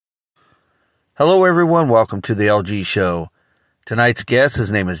Hello everyone, welcome to the LG Show. Tonight's guest,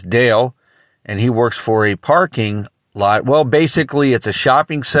 his name is Dale, and he works for a parking lot. Well, basically it's a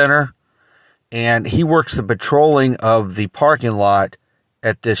shopping center, and he works the patrolling of the parking lot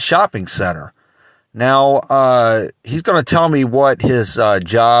at this shopping center. Now, he's going to tell me what his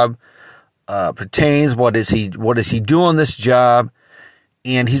job pertains, what is he doing this job,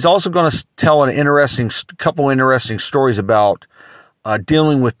 and he's also going to tell couple interesting stories about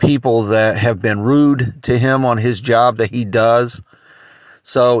dealing with people that have been rude to him on his job that he does.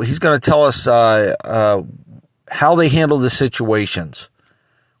 So he's going to tell us how they handle the situations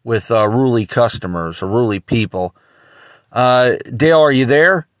with ruly customers or ruly people. Dale, are you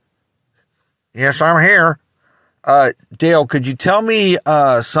there? Yes, I'm here. Dale, could you tell me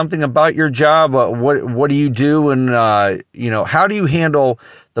something about your job? What do you do, and how do you handle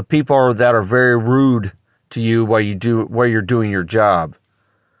the people that are very rude to you while you're doing your job?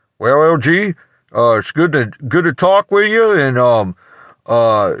 Well, LG, it's good to talk with you. And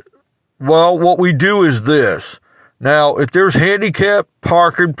well, what we do is this. Now, if there's handicap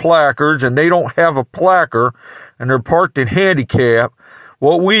parking placards and they don't have a placard and they're parked in handicap,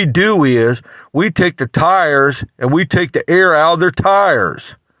 what we do is we take the tires and we take the air out of their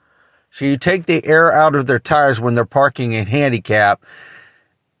tires. So you take the air out of their tires when they're parking in handicap,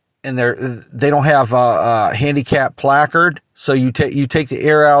 and they don't have a handicap placard, so you take the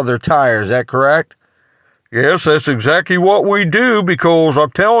air out of their tires. Is that correct? Yes, that's exactly what we do, because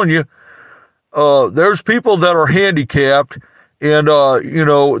I'm telling you, there's people that are handicapped and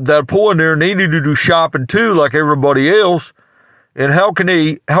that pull in there and they need to do shopping too, like everybody else. And how can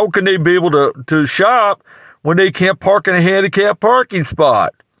they be able to shop when they can't park in a handicapped parking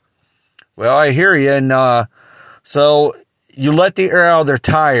spot? Well, I hear you. And so you let the air out of their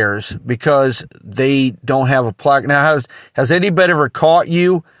tires because they don't have a plaque. Now, has anybody ever caught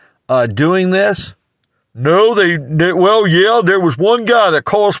you doing this? No, well, yeah, there was one guy that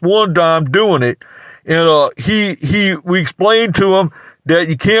cost one dime doing it. And we explained to him that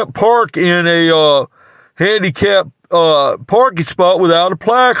you can't park in a handicapped parking spot without a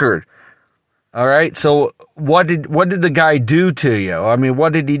placard. All right. So what did the guy do to you? I mean,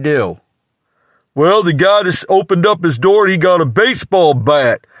 what did he do? Well, the guy just opened up his door and he got a baseball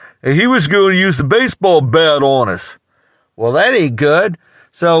bat, and he was going to use the baseball bat on us. Well, that ain't good.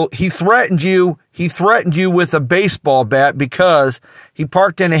 So he threatened you with a baseball bat because he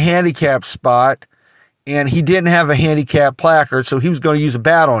parked in a handicapped spot and he didn't have a handicap placard, so he was going to use a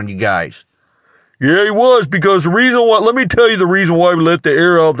bat on you guys. Yeah, he was, because let me tell you the reason why we let the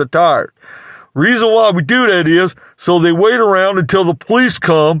air out of the tires. Reason why we do that is so they wait around until the police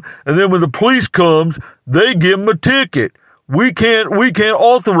come, and then when the police comes, they give them a ticket. We can't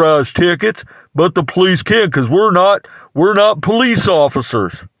authorize tickets, but the police can, because we're not police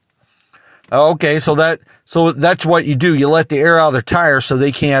officers. Okay, so that's what you do. You let the air out of their tires so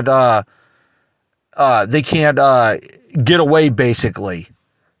they can't get away, basically.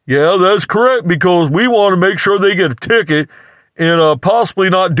 Yeah, that's correct, because we want to make sure they get a ticket and possibly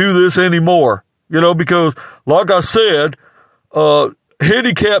not do this anymore. Because, like I said,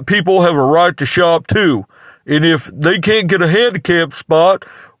 handicapped people have a right to shop too. And if they can't get a handicapped spot,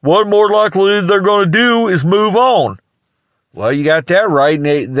 what more likely they're going to do is move on. Well, you got that right.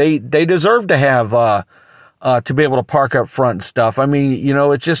 And they deserve to have to be able to park up front and stuff. I mean,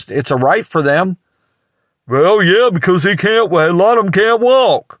 it's a right for them. Well, yeah, because a lot of them can't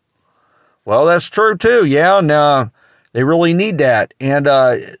walk. Well, that's true too. Yeah, and they really need that. And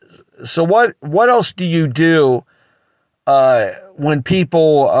so what else do you do when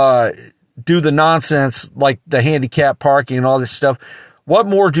people do the nonsense like the handicap parking and all this stuff? What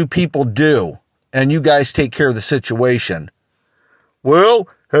more do people do? And you guys take care of the situation. Well,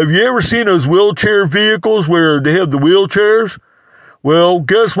 have you ever seen those wheelchair vehicles where they have the wheelchairs? Well,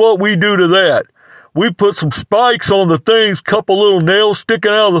 guess what we do to that? We put some spikes on the things, couple little nails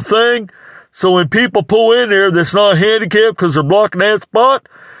sticking out of the thing, so when people pull in there that's not handicapped because they're blocking that spot,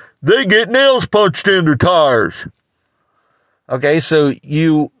 they get nails punched in their tires. Okay, so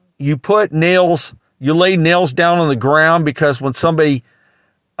you put nails, you lay nails down on the ground, because when somebody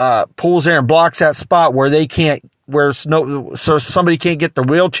pulls in and blocks that spot so somebody can't get their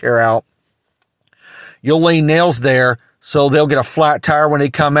wheelchair out, you'll lay nails there so they'll get a flat tire when they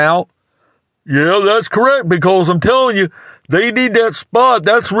come out. Yeah, that's correct, because I'm telling you, they need that spot.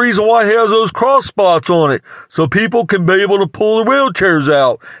 That's the reason why it has those cross spots on it, so people can be able to pull their wheelchairs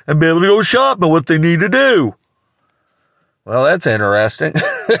out and be able to go shopping what they need to do. Well, that's interesting.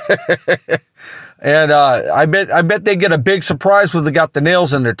 And I bet they get a big surprise when they got the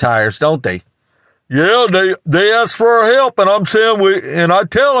nails in their tires, don't they? Yeah, they ask for our help, and I'm saying and I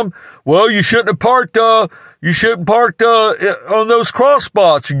tell them, well, you shouldn't have parked on those cross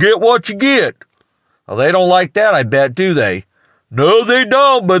spots. You get what you get. Well, they don't like that, I bet, do they? No, they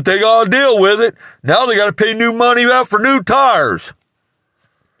don't, but they gotta deal with it. Now they gotta pay new money out for new tires.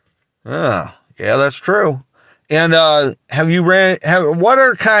 Oh, yeah, that's true. And what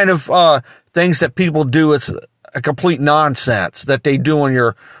are kind of things that people do? It's a complete nonsense that they do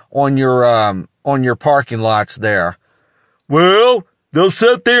on your parking lots there. Well, they'll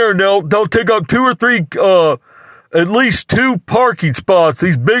sit there and they'll take up 2 or 3, at least 2 parking spots.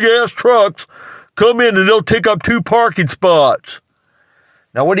 These big ass trucks come in and they'll take up 2 parking spots.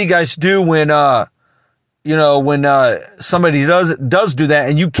 Now, what do you guys do when somebody does do that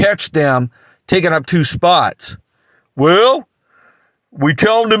and you catch them taking up 2 spots? Well, we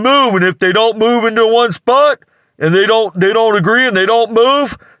tell them to move, and if they don't move into one spot and they don't agree and they don't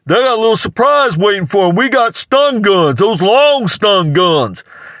move, they got a little surprise waiting for them. We got stun guns, those long stun guns,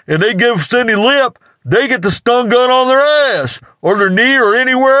 and they give us any lip, they get the stun gun on their ass or their knee or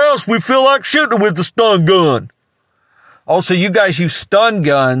anywhere else we feel like shooting with the stun gun. Also, you guys use stun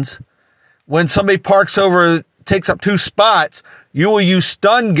guns when somebody takes up 2 spots. You will use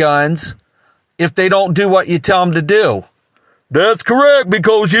stun guns if they don't do what you tell them to do. That's correct,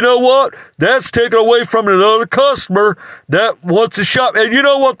 because you know what? That's taken away from another customer that wants to shop. And you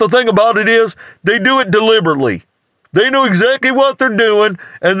know what the thing about it is? They do it deliberately. They know exactly what they're doing,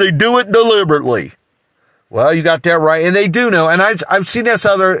 and they do it deliberately. Well, you got that right, and they do know. And I've seen this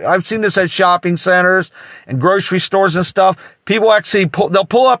at shopping centers and grocery stores and stuff. People actually they'll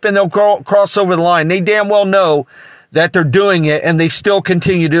pull up and they'll cross over the line. They damn well know that they're doing it, and they still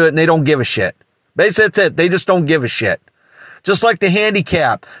continue to do it, and they don't give a shit. Basically, that's it. They just don't give a shit. Just like the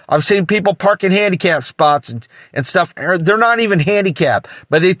handicap. I've seen people park in handicap spots and stuff. They're not even handicapped,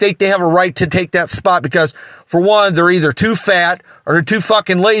 but they think they have a right to take that spot because, for one, they're either too fat or they're too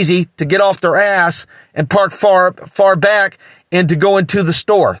fucking lazy to get off their ass and park far back and to go into the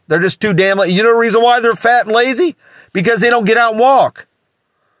store. They're just too damn lazy. You know the reason why they're fat and lazy? Because they don't get out and walk.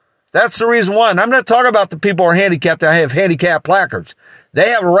 That's the reason why. And I'm not talking about the people who are handicapped that have handicap placards. They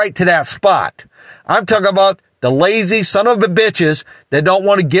have a right to that spot. I'm talking about the lazy son of a bitches that don't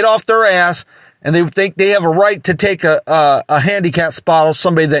want to get off their ass and they think they have a right to take a handicap spot of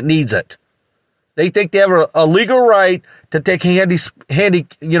somebody that needs it. They think they have a legal right to take a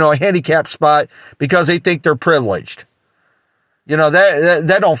handicap spot because they think they're privileged. You know,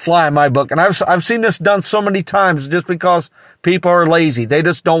 that don't fly in my book. And I've seen this done so many times just because people are lazy. They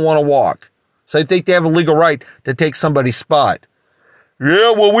just don't want to walk. So they think they have a legal right to take somebody's spot.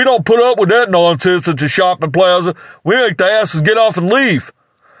 Yeah, well, we don't put up with that nonsense at the shopping plaza. We make the asses get off and leave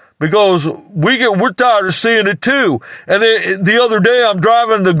because we're tired of seeing it too. And the other day I'm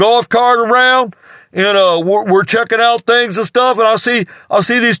driving the golf cart around and we're checking out things and stuff, and I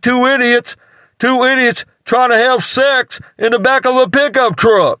see these two idiots trying to have sex in the back of a pickup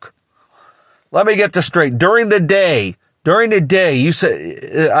truck. Let me get this straight. During the day, you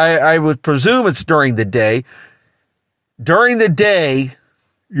said, I would presume it's during the day. During the day.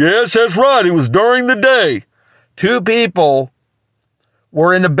 Yes, that's right. It was during the day. 2 people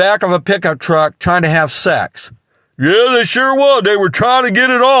were in the back of a pickup truck trying to have sex. Yeah, they sure was. They were trying to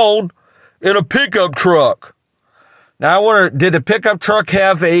get it on in a pickup truck. Now, I wonder, did the pickup truck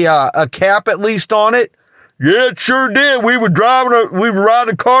have a cap at least on it? Yeah, it sure did. We were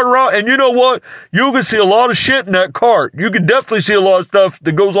riding a cart around, and you know what? You can see a lot of shit in that cart. You can definitely see a lot of stuff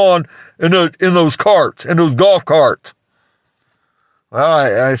that goes on in those carts, in those golf carts.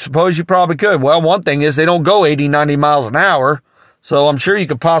 Well, I suppose you probably could. Well, one thing is they don't go 80, 90 miles an hour, so I'm sure you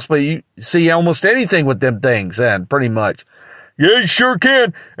could possibly see almost anything with them things then, pretty much. Yeah, you sure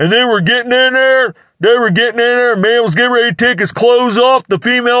can. And they were getting in there. Man was getting ready to take his clothes off. The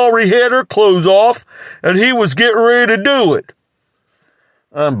female already had her clothes off, and he was getting ready to do it.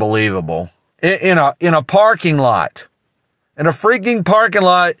 Unbelievable. In a parking lot. In a freaking parking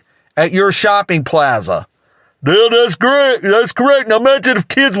lot at your shopping plaza. Yeah, that's great. That's correct. Now imagine if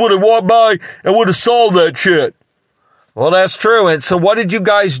kids would have walked by and would have saw that shit. Well, that's true. And so what did you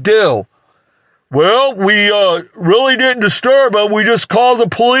guys do? Well, we really didn't disturb them. We just called the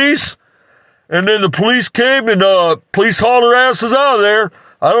police, and then the police came and police hauled their asses out of there.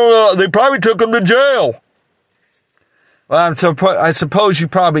 I don't know. They probably took them to jail. Well, I suppose you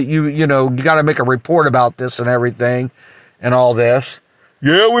got to make a report about this and everything and all this.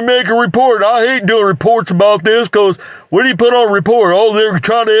 Yeah, we make a report. I hate doing reports about this because what do you put on a report? Oh, they're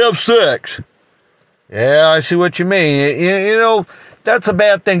trying to have sex. Yeah, I see what you mean. You know, that's a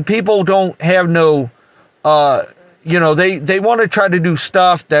bad thing. People don't have no, they want to try to do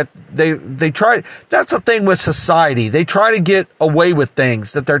stuff that they try. That's the thing with society. They try to get away with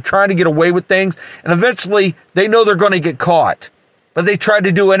things, that they're trying to get away with things. And eventually they know they're going to get caught, but they try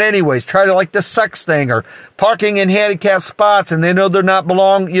to do it anyways. Try to, like the sex thing or parking in handicapped spots, and they know they're not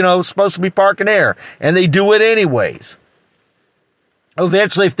supposed to be parking there, and they do it anyways.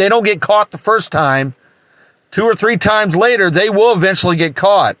 Eventually, if they don't get caught the first time, 2 or 3 times later, they will eventually get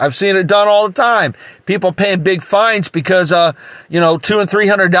caught. I've seen it done all the time. People paying big fines because, $200 and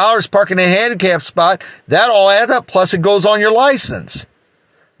 $300 parking in a handicap spot. That all adds up. Plus, it goes on your license.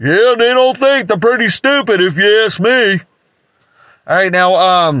 Yeah, they don't think they're pretty stupid, if you ask me. All right,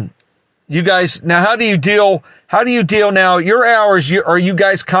 now, you guys. Now, how do you deal now? Your hours. Are you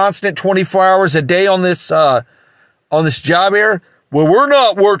guys constant 24 hours a day on this job here? Well, we're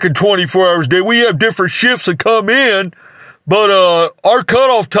not working 24 hours a day. We have different shifts that come in, but our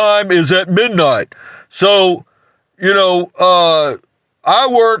cutoff time is at midnight. So, I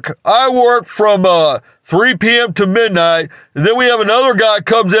work from 3 p.m. to midnight, and then we have another guy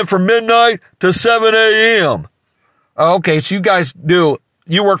comes in from midnight to 7 a.m. Okay, so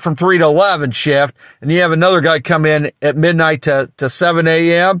you work from 3 to 11 shift, and you have another guy come in at midnight to 7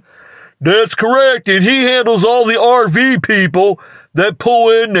 a.m.? That's correct, and he handles all the RV people that pull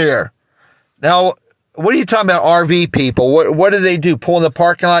in there. Now, what are you talking about, RV people? What do they do? Pull in the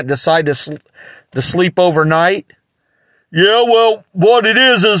parking lot and decide to sleep overnight? Yeah, well, what it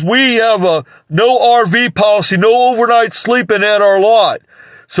is we have a no RV policy, no overnight sleeping at our lot.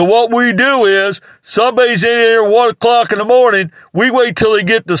 So what we do is, somebody's in here at 1 o'clock in the morning, we wait till they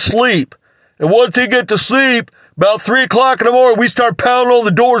get to sleep. And once they get to sleep, about 3 o'clock in the morning, we start pounding on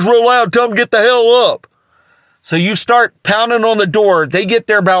the doors real loud, tell them to get the hell up. So you start pounding on the door. They get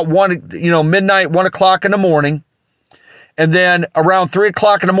there about midnight, 1 o'clock in the morning. And then around 3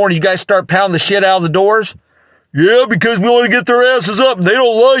 o'clock in the morning, you guys start pounding the shit out of the doors? Yeah, because we want to get their asses up and they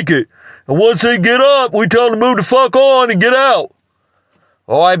don't like it. And once they get up, we tell them to move the fuck on and get out.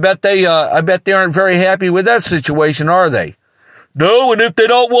 Oh, I bet they aren't very happy with that situation, are they? No, and if they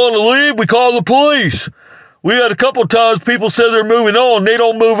don't want to leave, we call the police. We had a couple of times people said they're moving on, they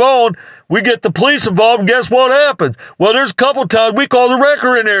don't move on. We get the police involved, and guess what happens? Well, there's a couple of times we call the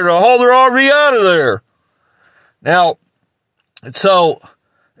wrecker in there to haul their RV out of there. Now, so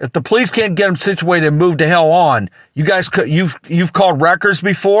if the police can't get them situated and move the hell on, you guys you've called wreckers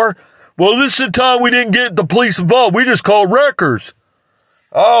before? Well, this is the time we didn't get the police involved. We just called wreckers.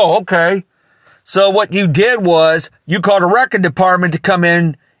 Oh, okay. So what you did was you called a wrecking department to come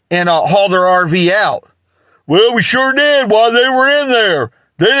in and haul their RV out. Well, we sure did while they were in there.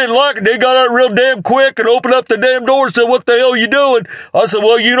 They didn't like it. They got out real damn quick and opened up the damn door and said, "What the hell are you doing?" I said,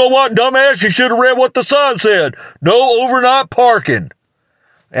 "Well, you know what, dumbass? You should have read what the sign said. No overnight parking."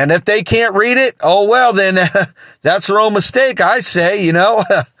 And if they can't read it, oh, well, then that's their own mistake, I say,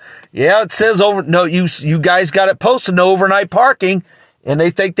 Yeah, it says you guys got it posted, no overnight parking, and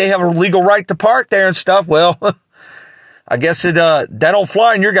they think they have a legal right to park there and stuff. Well, I guess that don't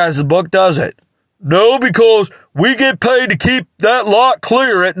fly in your guys' book, does it? No, because we get paid to keep that lot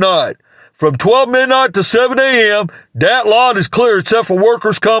clear at night. From 12 midnight to 7 a.m., that lot is clear except for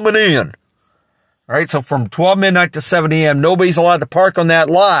workers coming in. All right, so from 12 midnight to 7 a.m., nobody's allowed to park on that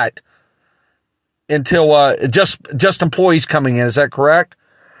lot until just employees coming in. Is that correct?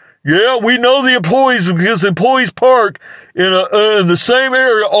 Yeah, we know the employees because the employees park in the same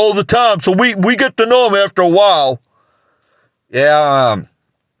area all the time, so we get to know them after a while. Yeah.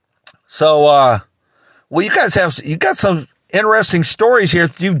 Well, you got some interesting stories here.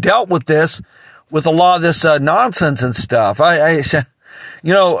 You've dealt with this, with a lot of this nonsense and stuff. The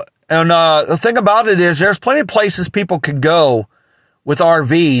thing about it is there's plenty of places people can go with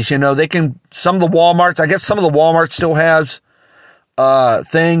RVs. Some of the Walmarts, I guess some of the Walmarts still has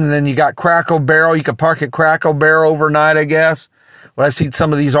thing. Then you got Crackle Barrel. You can park at Crackle Barrel overnight, I guess. But I've seen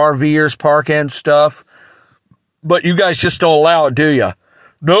some of these RVers park and stuff. But you guys just don't allow it, do you?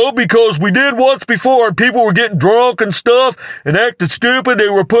 No, because we did once before and people were getting drunk and stuff and acting stupid. They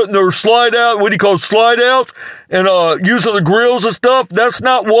were putting their slide outs and using the grills and stuff.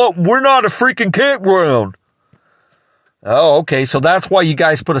 We're not a freaking campground. Oh, okay. So that's why you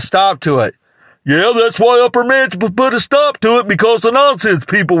guys put a stop to it. Yeah, that's why Upper Management put a stop to it, because the nonsense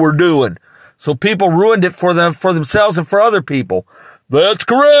people were doing. So people ruined it for themselves and for other people. That's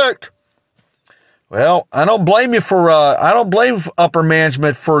correct. Well, I don't blame Upper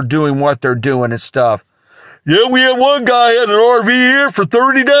Management for doing what they're doing and stuff. Yeah, we had one guy had an RV here for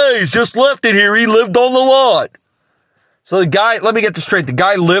 30 days, just left it here. He lived on the lot. So let me get this straight. The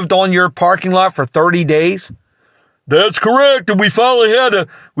guy lived on your parking lot for 30 days? That's correct, and we finally had to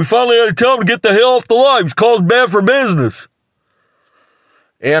tell him to get the hell off the lot. He was causing bad for business.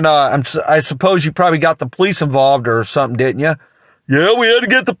 And I suppose you probably got the police involved or something, didn't you? Yeah, we had to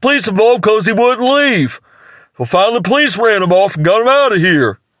get the police involved because he wouldn't leave. So finally the police ran him off and got him out of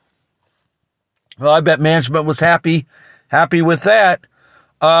here. Well, I bet management was happy with that.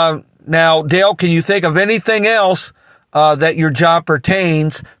 Now, Dale, can you think of anything else that your job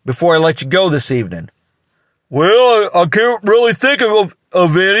pertains before I let you go this evening? Well, I can't really think of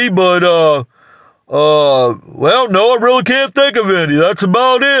any, but, well, no, I really can't think of any. That's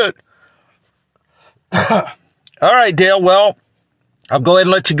about it. All right, Dale. Well, I'll go ahead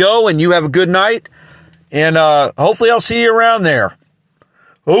and let you go, and you have a good night. And hopefully I'll see you around there.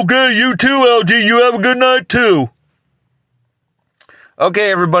 Okay, you too, LG. You have a good night, too.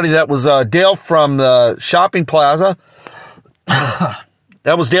 Okay, everybody, that was Dale from the shopping plaza.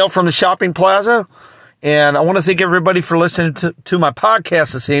 That was Dale from the shopping plaza. And I want to thank everybody for listening to my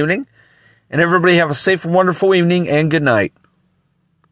podcast this evening. And everybody have a safe and wonderful evening and good night.